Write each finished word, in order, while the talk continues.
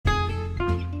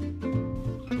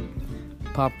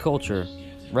pop culture,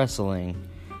 wrestling,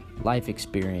 life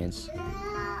experience,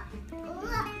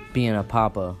 being a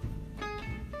papa,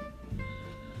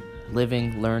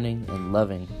 living, learning, and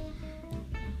loving.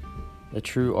 The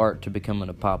true art to becoming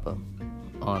a papa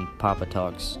on Papa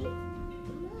Talks.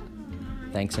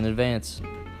 Thanks in advance.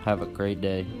 Have a great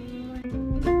day.